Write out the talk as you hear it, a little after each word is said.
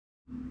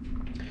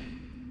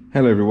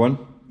Hello everyone,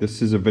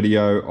 this is a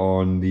video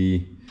on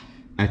the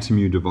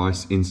ATEMU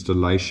device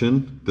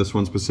installation. This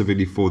one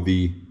specifically for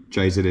the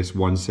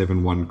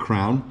JZS171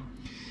 Crown.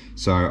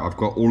 So I've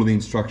got all of the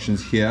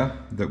instructions here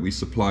that we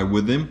supply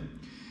with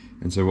them.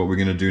 And so what we're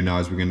going to do now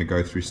is we're going to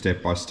go through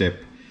step by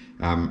step,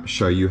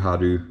 show you how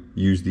to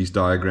use these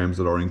diagrams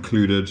that are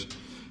included,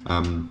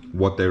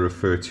 what they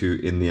refer to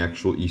in the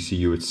actual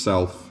ECU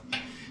itself,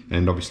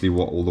 and obviously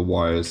what all the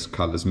wires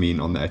colors mean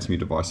on the ATEMU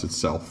device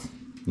itself.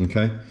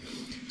 Okay,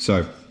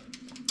 so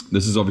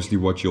this is obviously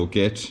what you'll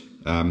get.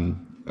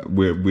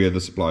 We're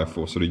the supplier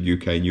for sort of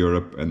UK and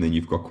Europe, and then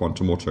you've got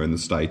Quantum Auto in the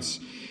States,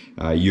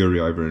 Yuri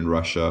over in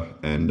Russia,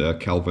 and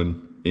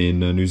Calvin in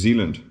New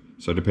Zealand.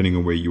 So depending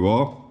on where you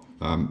are,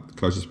 the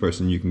closest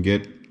person you can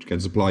get can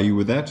supply you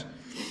with that.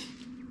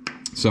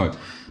 So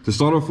to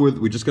start off with,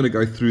 we're just going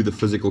to go through the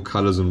physical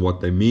colors and what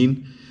they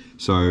mean.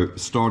 So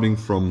starting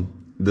from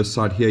this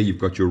side here, you've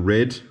got your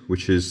red,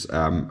 which is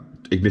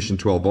ignition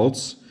 12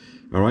 volts.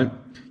 All right.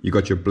 You've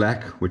got your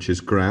black, which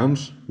is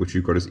ground, which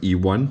you've got as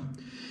E1.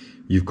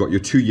 You've got your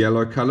two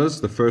yellow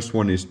colors. The first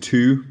one is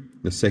 2,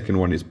 the second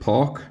one is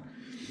park.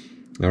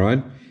 All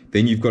right.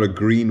 Then you've got a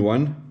green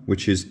one,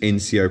 which is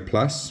NCO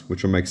plus,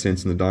 which will make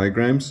sense in the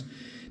diagrams.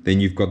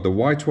 Then you've got the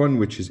white one,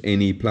 which is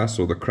NE plus,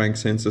 or the crank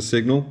sensor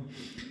signal.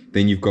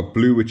 Then you've got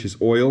blue, which is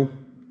oil.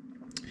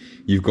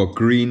 You've got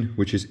green,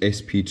 which is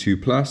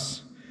SP2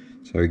 plus.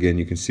 So again,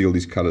 you can see all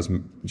these colors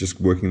just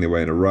working their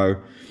way in a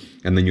row.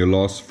 And then your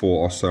last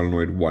four are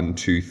solenoid 1,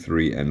 2,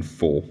 3, and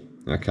 4.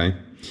 Okay.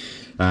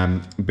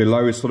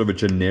 Below is sort of a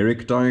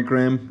generic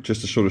diagram,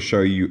 just to sort of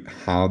show you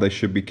how they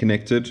should be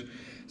connected.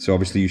 So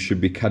obviously you should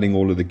be cutting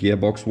all of the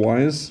gearbox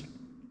wires.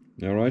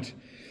 All right.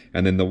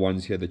 And then the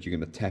ones here that you're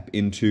going to tap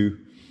into,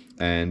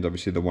 and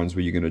obviously the ones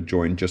where you're going to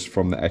join just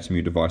from the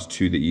ATEMU device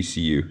to the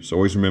ECU. So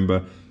always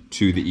remember,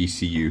 to the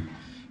ECU.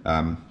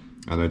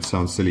 I know it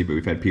sounds silly, but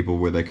we've had people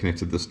where they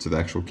connected this to the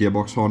actual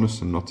gearbox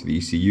harness and not to the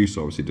ECU,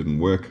 so obviously it didn't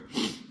work.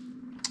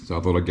 So I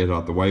thought I'd get it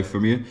out the way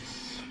from you.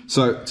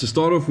 So to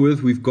start off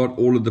with, we've got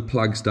all of the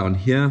plugs down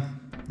here,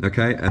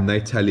 okay, and they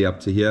tally up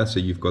to here.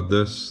 So you've got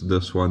this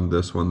one,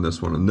 this one,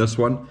 this one, and this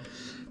one.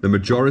 The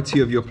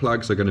majority of your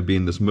plugs are going to be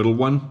in this middle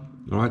one,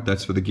 all right,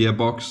 that's for the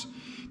gearbox.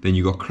 Then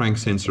you've got crank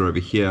sensor over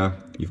here,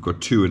 you've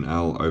got 2 and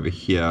L over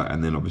here,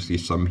 and then obviously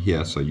some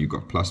here, so you've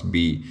got plus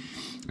B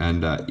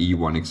and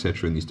E1,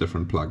 etc. in these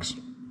different plugs.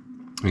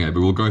 Okay,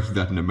 but we'll go through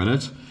that in a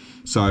minute.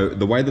 So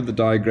the way that the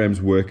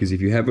diagrams work is, if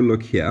you have a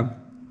look here,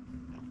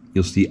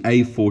 you'll see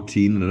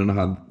A14, and I don't know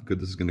how good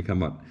this is going to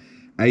come up.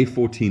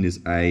 A14 is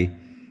A,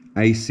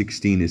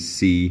 A16 is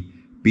C,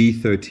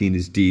 B13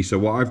 is D. So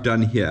what I've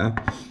done here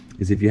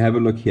is, if you have a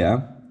look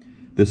here,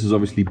 this is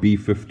obviously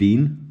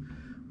B15,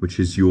 which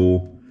is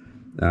your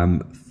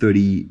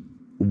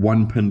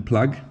 31 pin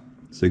plug.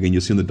 So again,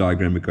 you'll see in the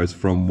diagram it goes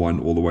from 1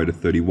 all the way to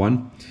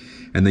 31.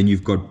 And then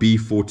you've got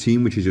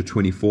B14, which is your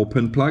 24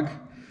 pin plug.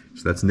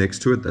 So that's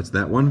next to it, that's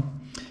that one.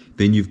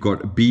 Then you've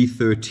got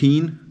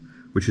B13,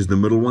 which is the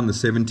middle one, the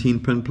 17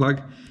 pin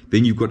plug.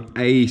 Then you've got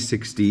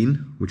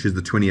A16, which is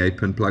the 28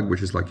 pin plug,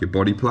 which is like your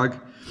body plug.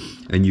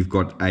 And you've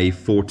got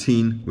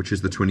A14, which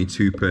is the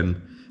 22 pin,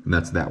 and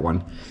that's that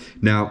one.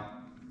 Now,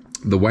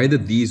 the way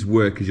that these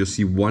work is, you'll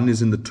see 1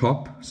 is in the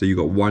top. So you've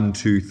got 1,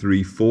 2,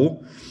 3,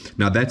 4.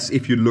 Now that's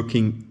if you're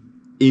looking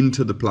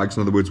into the plugs,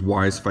 in other words,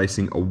 wires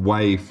facing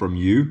away from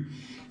you.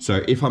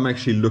 So if I'm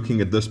actually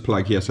looking at this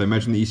plug here, so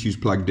imagine the ECU's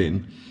plugged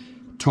in,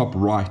 top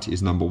right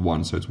is number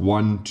 1. So it's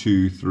 1,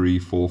 2, 3,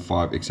 4,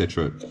 5,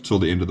 etc. till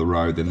the end of the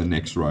row, then the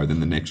next row, then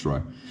the next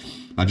row.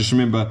 Now just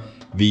remember,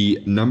 the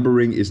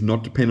numbering is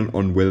not dependent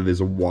on whether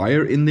there's a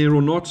wire in there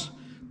or not.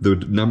 The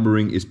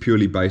numbering is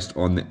purely based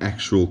on the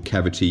actual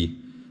cavity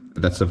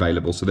that's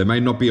available. So there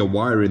may not be a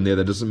wire in there.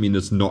 That doesn't mean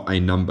it's not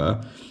a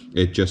number.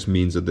 It just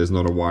means that there's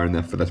not a wire in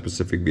there for that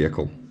specific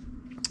vehicle.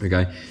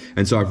 Okay,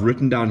 and so I've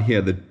written down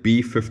here that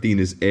B15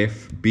 is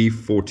F,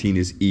 B14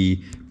 is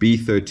E,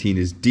 B13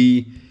 is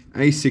D,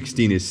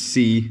 A16 is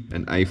C,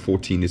 and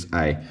A14 is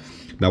A.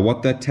 Now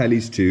what that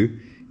tallies to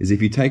is,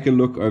 if you take a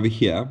look over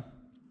here,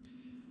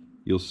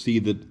 you'll see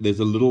that there's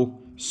a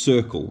little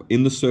circle.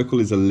 In the circle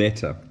is a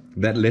letter.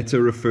 That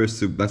letter refers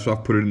to, that's why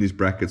I've put it in these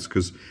brackets,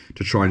 because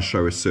to try and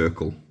show a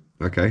circle.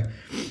 Okay,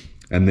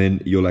 and then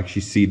you'll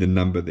actually see the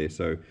number there.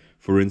 So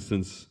for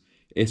instance,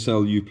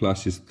 SLU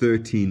plus is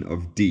 13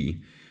 of D.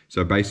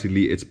 So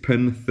basically it's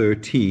pin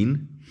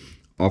 13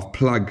 of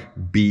plug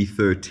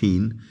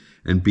B13,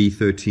 and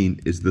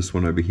B13 is this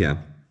one over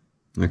here.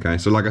 Okay,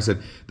 so like I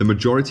said, the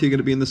majority are going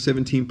to be in the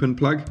 17 pin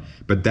plug,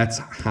 but that's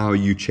how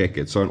you check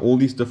it. So in all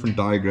these different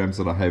diagrams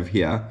that I have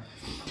here,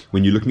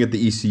 when you're looking at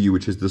the ECU,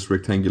 which is this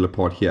rectangular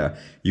part here,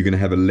 you're going to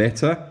have a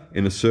letter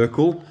in a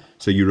circle.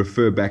 So you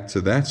refer back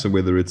to that. So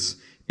whether it's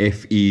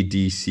F, E,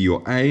 D, C,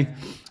 or A,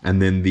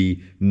 and then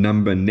the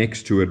number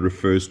next to it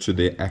refers to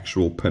the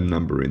actual pin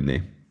number in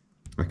there.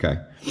 Okay.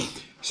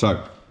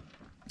 So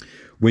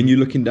when you're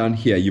looking down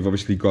here, you've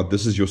obviously got,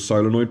 this is your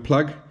solenoid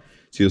plug.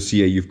 So you'll see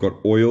here you've got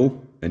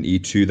oil and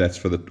E2, that's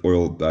for the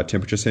oil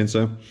temperature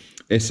sensor.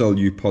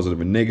 SLU positive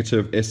and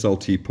negative,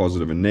 SLT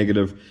positive and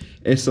negative,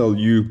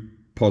 SLU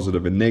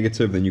positive and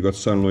negative. Then you've got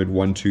solenoid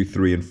 1, 2,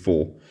 3, and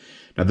 4.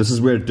 Now this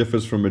is where it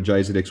differs from a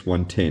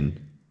JZX110.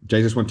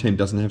 JZX110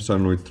 doesn't have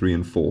solenoid 3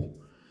 and 4.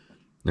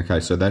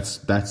 Okay, so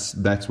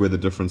that's where the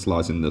difference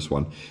lies in this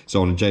one.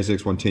 So on a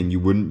JZX110,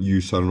 you wouldn't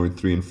use solenoid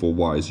 3 and 4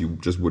 wires. You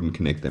just wouldn't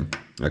connect them.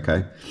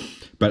 Okay,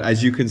 but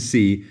as you can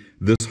see,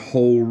 this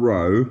whole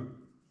row,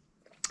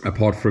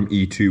 apart from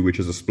E2, which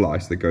is a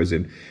splice that goes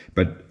in,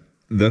 but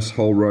this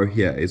whole row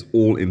here is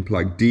all in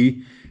plug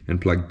D,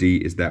 and plug D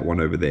is that one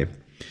over there.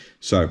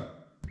 So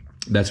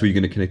that's where you're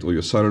going to connect all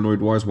your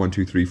solenoid wires, 1,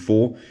 2, 3,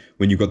 4.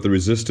 When you've got the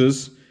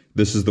resistors,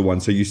 this is the one.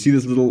 So you see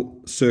this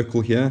little circle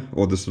here,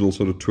 or this little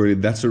sort of twirly,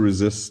 that's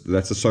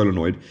a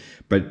solenoid.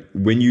 But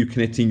when you're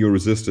connecting your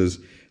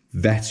resistors,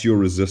 that's your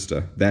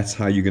resistor. That's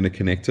how you're going to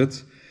connect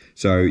it.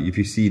 So if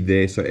you see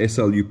there, so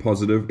SLU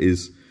positive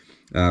is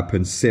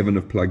pin 7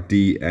 of plug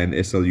D, and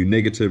SLU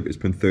negative is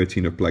pin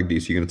 13 of plug D.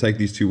 So you're going to take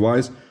these two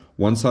wires,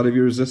 one side of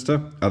your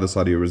resistor, other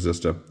side of your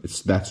resistor.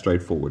 It's that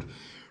straightforward.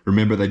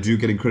 Remember, they do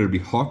get incredibly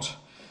hot,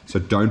 so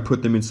don't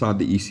put them inside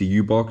the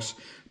ECU box.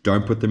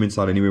 Don't put them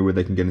inside anywhere where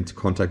they can get into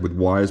contact with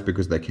wires,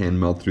 because they can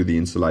melt through the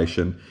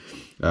insulation.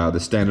 The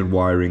standard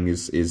wiring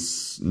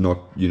is not,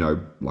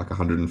 like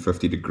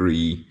 150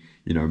 degree,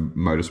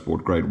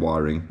 motorsport grade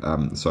wiring.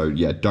 So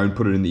yeah, don't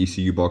put it in the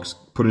ECU box.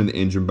 Put it in the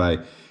engine bay.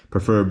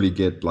 Preferably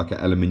get like an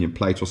aluminium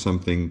plate or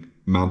something,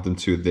 mount them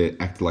to there,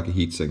 act like a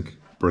heatsink.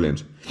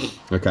 Brilliant.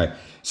 Okay,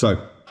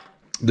 so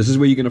this is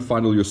where you're going to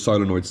find all your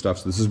solenoid stuff.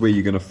 So this is where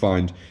you're going to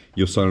find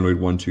your solenoid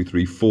 1, 2,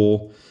 3,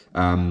 4.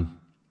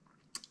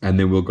 And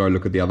then we'll go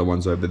look at the other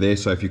ones over there.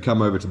 So if you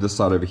come over to this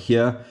side over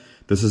here,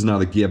 this is now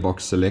the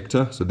gearbox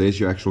selector. So there's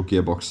your actual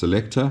gearbox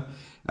selector.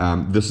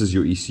 This is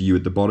your ECU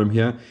at the bottom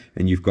here.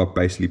 And you've got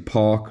basically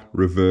park,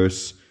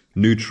 reverse,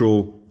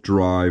 neutral,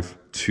 drive,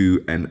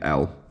 2, and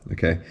L.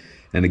 Okay.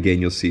 And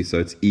again, you'll see, so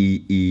it's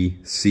E, E,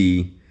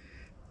 C,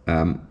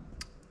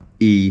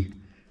 E,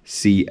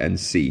 C, and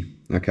C.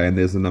 Okay, and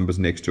there's the numbers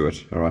next to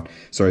it. All right.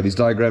 Sorry, these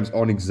diagrams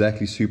aren't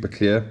exactly super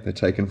clear. They're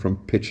taken from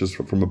pictures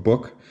from a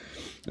book.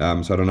 So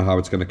I don't know how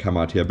it's going to come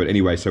out here. But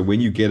anyway, so when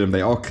you get them,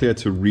 they are clear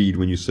to read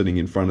when you're sitting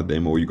in front of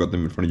them, or you got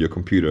them in front of your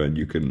computer and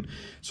you can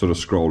sort of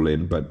scroll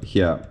in. But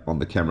here on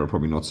the camera,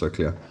 probably not so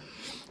clear.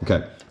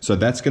 Okay, so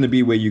that's going to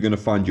be where you're going to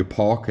find your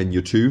park and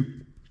your 2.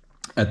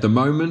 At the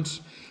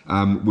moment,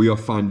 we are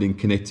finding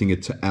connecting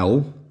it to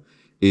L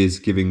is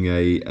giving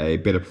a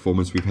better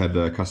performance. We've had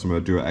a customer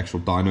do an actual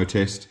dyno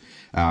test,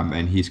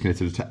 and he's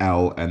connected it to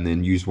L and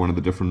then used one of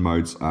the different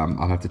modes.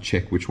 I'll have to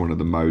check which one of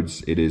the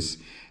modes it is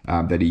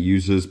that he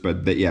uses,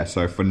 but yeah,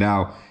 so for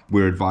now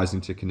we're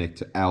advising to connect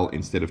to L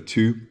instead of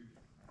 2,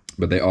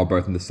 but they are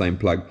both in the same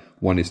plug.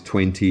 One is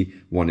 20,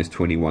 one is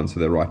 21, so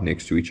they're right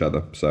next to each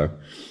other. So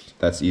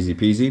that's easy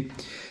peasy.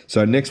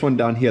 So next one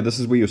down here, this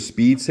is where your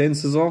speed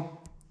sensors are.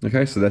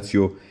 Okay, so that's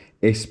your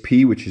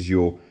SP, which is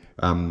your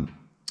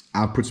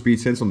output speed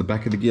sensor on the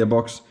back of the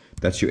gearbox.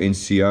 That's your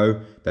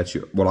NCO. That's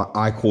your, what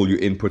I call your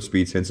input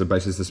speed sensor.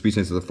 Basically, it's the speed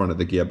sensor at the front of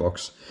the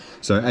gearbox.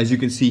 So as you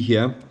can see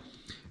here,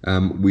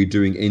 we're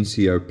doing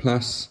NCO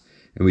plus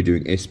and we're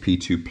doing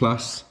SP2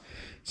 plus.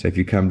 So if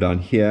you come down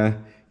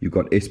here, you've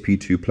got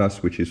SP2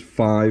 plus, which is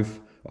 5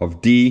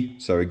 of D.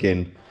 So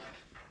again,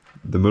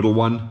 the middle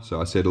one.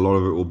 So I said a lot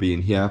of it will be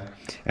in here.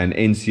 And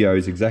NCO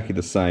is exactly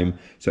the same.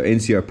 So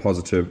NCO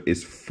positive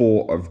is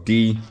 4 of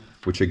D,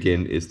 which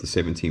again is the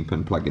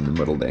 17-pin plug in the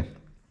middle there.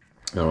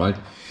 All right.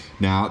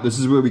 Now, this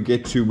is where we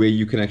get to where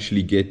you can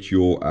actually get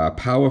your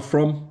power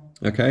from.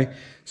 Okay.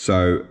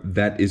 So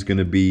that is going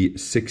to be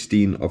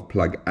 16 of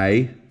plug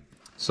A.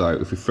 So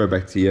if we refer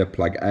back to here,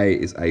 plug A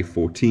is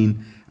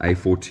A14.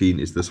 A14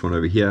 is this one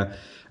over here.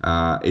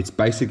 It's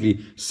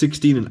basically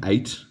 16 and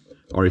 8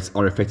 are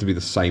effectively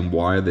the same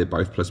wire. They're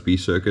both plus B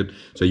circuit.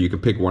 So you can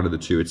pick one of the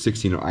two. It's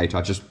 16 or 8.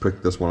 I just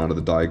picked this one out of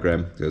the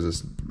diagram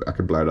because I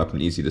can blow it up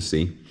and easy to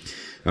see.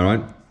 All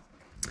right.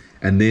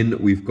 And then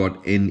we've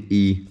got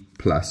NE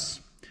plus.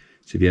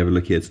 So if you have a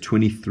look here, it's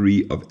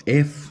 23 of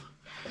F.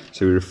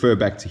 So we refer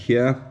back to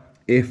here.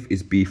 F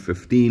is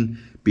B15.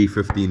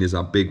 B15 is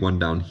our big one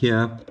down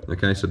here.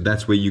 Okay, so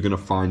that's where you're going to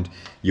find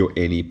your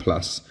NE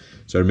plus.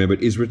 So remember,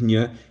 it is written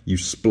here. You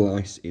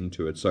splice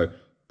into it. So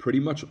pretty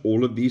much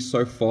all of these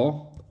so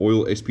far,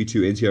 oil,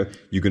 SP2, NCO,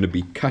 you're going to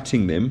be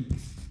cutting them.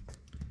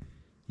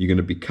 You're going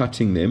to be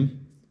cutting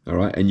them. All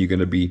right, and you're going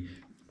to be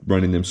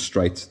running them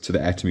straight to the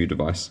ATEMU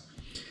device.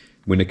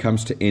 When it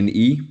comes to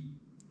NE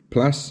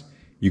plus,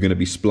 you're going to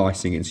be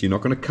splicing in. So you're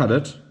not going to cut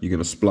it, you're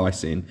going to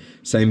splice in.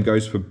 Same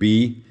goes for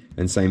B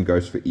and same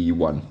goes for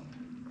E1.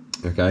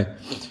 Okay,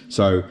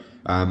 so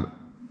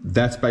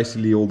that's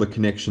basically all the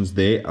connections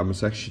there. I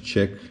must actually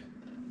check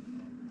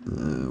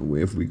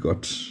where have we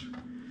got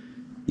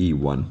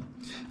E1.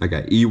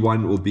 Okay,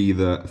 E1 will be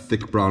the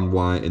thick brown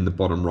wire in the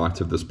bottom right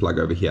of this plug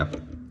over here,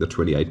 the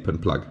 28-pin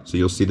plug. So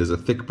you'll see there's a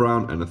thick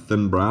brown and a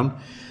thin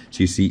brown.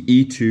 So you see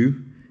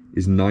E2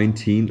 is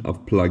 19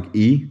 of plug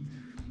E.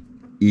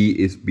 E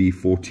is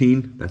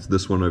B14, that's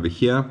this one over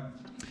here.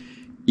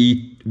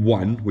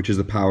 E1, which is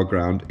the power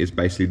ground, is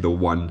basically the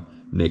one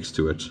next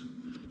to it.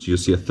 So you'll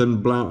see a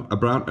thin brown,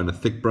 and a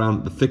thick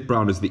brown. The thick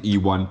brown is the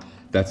E1.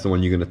 That's the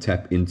one you're going to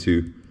tap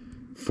into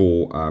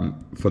for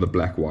the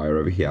black wire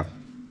over here.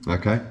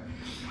 Okay.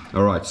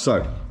 All right.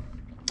 So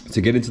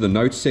to get into the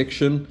notes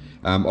section,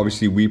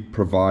 obviously we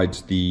provide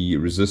the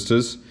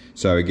resistors.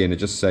 So again, it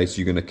just says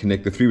you're going to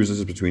connect the 3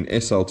 resistors between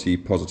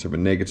SLT positive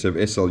and negative,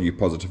 SLU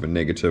positive and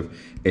negative,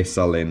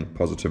 SLN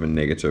positive and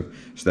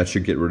negative. So that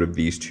should get rid of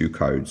these 2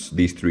 codes,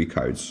 these 3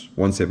 codes,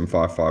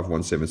 1755,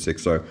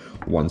 1760,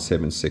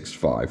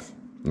 1765.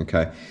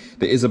 Okay,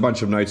 there is a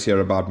bunch of notes here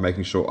about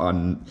making sure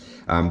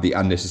the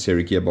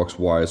unnecessary gearbox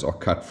wires are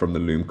cut from the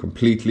loom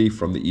completely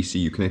from the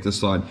ECU connector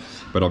side,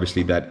 but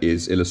obviously that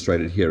is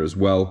illustrated here as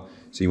well.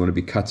 So you want to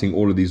be cutting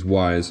all of these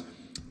wires,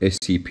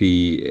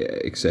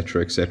 STP,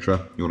 etc.,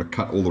 etc. You want to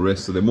cut all the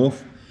rest of them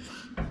off.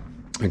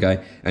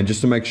 Okay, and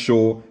just to make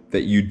sure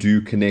that you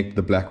do connect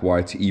the black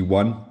wire to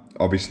E1,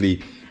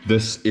 obviously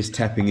this is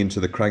tapping into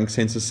the crank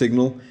sensor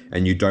signal,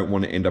 and you don't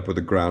want to end up with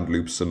a ground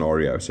loop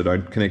scenario. So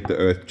don't connect the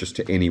earth just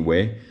to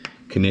anywhere.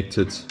 Connect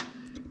it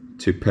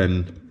to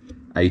pin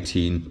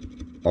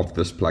 18 of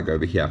this plug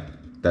over here.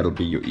 That'll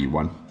be your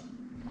E1.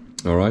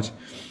 All right,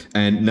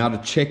 and now to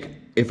check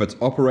if it's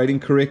operating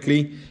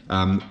correctly,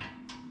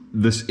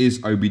 this is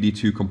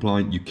OBD2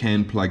 compliant. You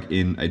can plug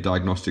in a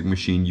diagnostic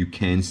machine. You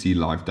can see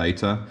live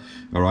data.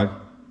 All right.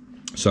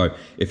 So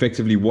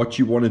effectively what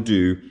you want to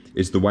do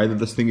is, the way that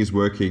this thing is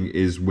working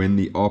is when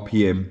the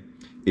RPM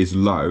is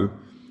low,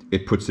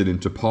 it puts it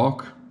into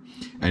park.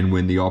 And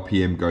when the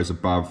RPM goes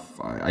above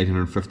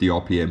 850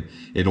 RPM,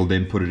 it'll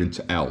then put it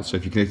into L. So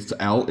if you connect it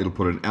to L, it'll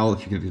put it in L.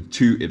 If you connect it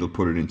to 2, it'll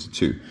put it into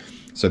 2.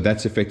 So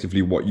that's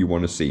effectively what you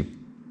want to see.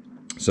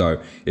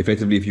 So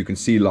effectively, if you can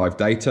see live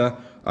data,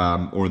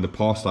 or in the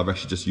past, I've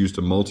actually just used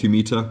a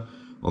multimeter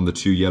on the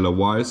 2 yellow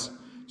wires.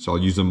 So I'll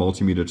use a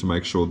multimeter to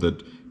make sure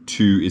that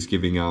 2 is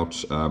giving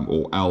out,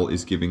 or L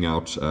is giving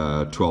out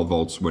 12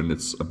 volts when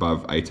it's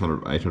above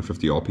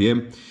 850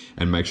 RPM,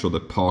 and make sure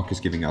that park is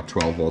giving out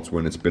 12 volts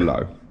when it's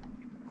below.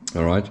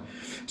 All right.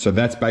 So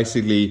that's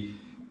basically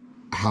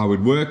how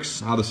it works,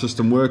 how the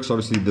system works.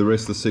 Obviously, the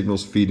rest of the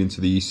signals feed into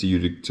the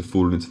ECU to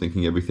fool it into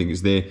thinking everything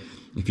is there.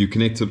 If you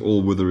connect it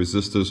all with the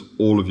resistors,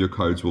 all of your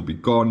codes will be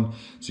gone.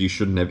 So you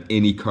shouldn't have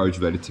any codes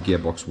related to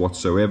gearbox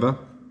whatsoever.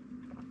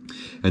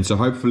 And so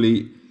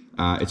hopefully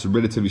it's a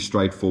relatively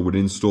straightforward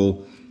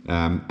install.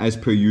 As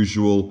per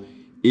usual,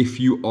 if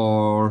you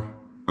are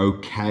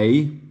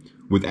okay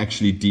with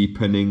actually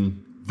depinning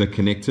the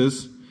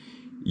connectors,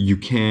 you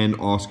can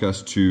ask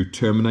us to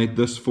terminate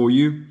this for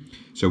you.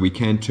 So we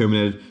can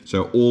terminate it.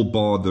 So all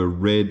bar the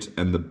red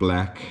and the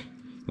black,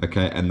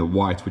 okay, and the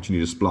white, which you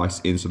need to splice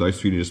in. So those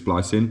 3 you need to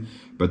splice in,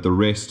 but the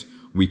rest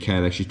we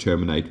can actually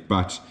terminate.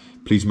 But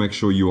please make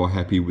sure you are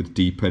happy with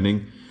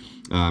depinning.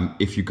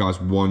 If you guys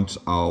want,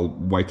 I'll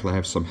wait till I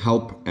have some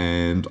help,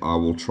 and I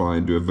will try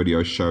and do a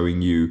video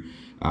showing you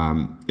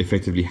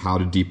effectively how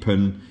to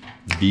depin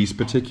these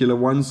particular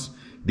ones.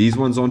 These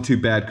ones aren't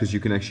too bad because you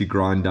can actually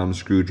grind down the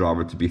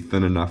screwdriver to be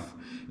thin enough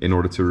in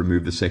order to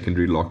remove the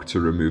secondary lock to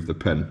remove the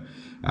pin.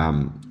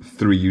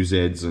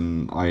 3UZs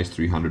and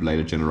IS300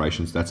 later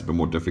generations, that's a bit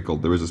more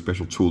difficult. There is a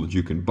special tool that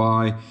you can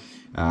buy.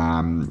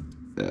 I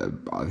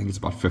think it's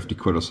about 50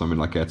 quid or something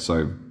like that,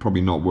 so probably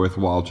not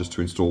worthwhile just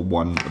to install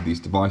one of these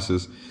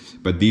devices.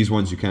 But these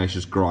ones you can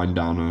actually just grind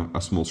down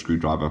a small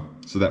screwdriver,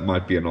 so that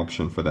might be an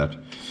option for that.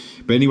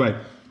 But anyway,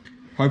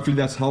 hopefully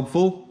that's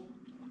helpful.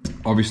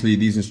 Obviously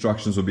these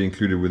instructions will be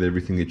included with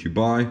everything that you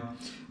buy,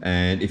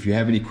 and if you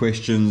have any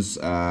questions,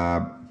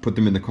 put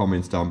them in the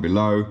comments down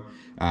below.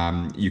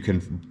 You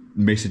can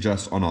message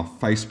us on our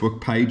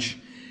Facebook page,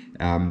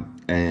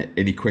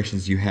 any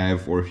questions you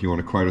have, or if you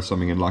want to quote us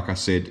something. And like I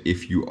said,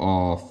 if you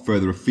are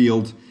further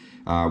afield,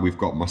 we've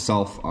got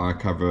myself, I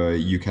cover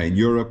UK and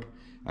Europe.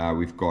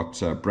 We've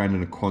got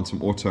Brandon at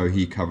Quantum Auto,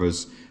 he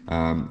covers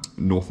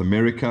North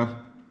America.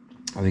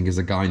 I think there's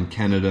a guy in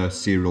Canada,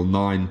 Serial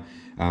 9,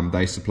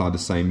 they supply the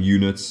same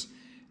units.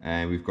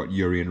 And we've got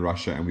Yuri in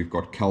Russia, and we've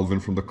got Calvin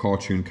from the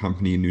Cartoon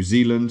Company in New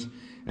Zealand,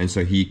 and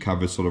so he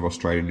covers sort of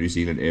Australia, New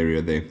Zealand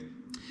area there.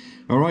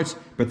 All right,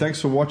 but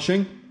thanks for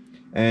watching.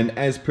 And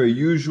as per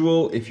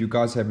usual, if you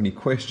guys have any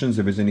questions,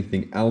 if there's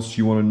anything else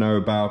you want to know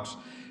about,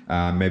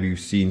 maybe you've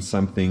seen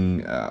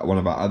something, one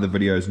of our other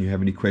videos, and you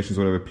have any questions,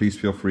 whatever, please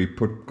feel free,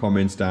 put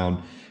comments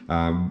down.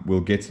 We'll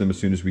get to them as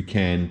soon as we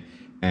can.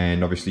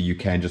 And obviously you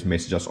can just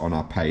message us on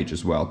our page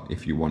as well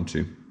if you want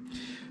to.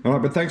 All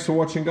right, but thanks for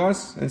watching,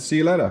 guys, and see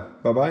you later.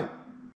 Bye-bye.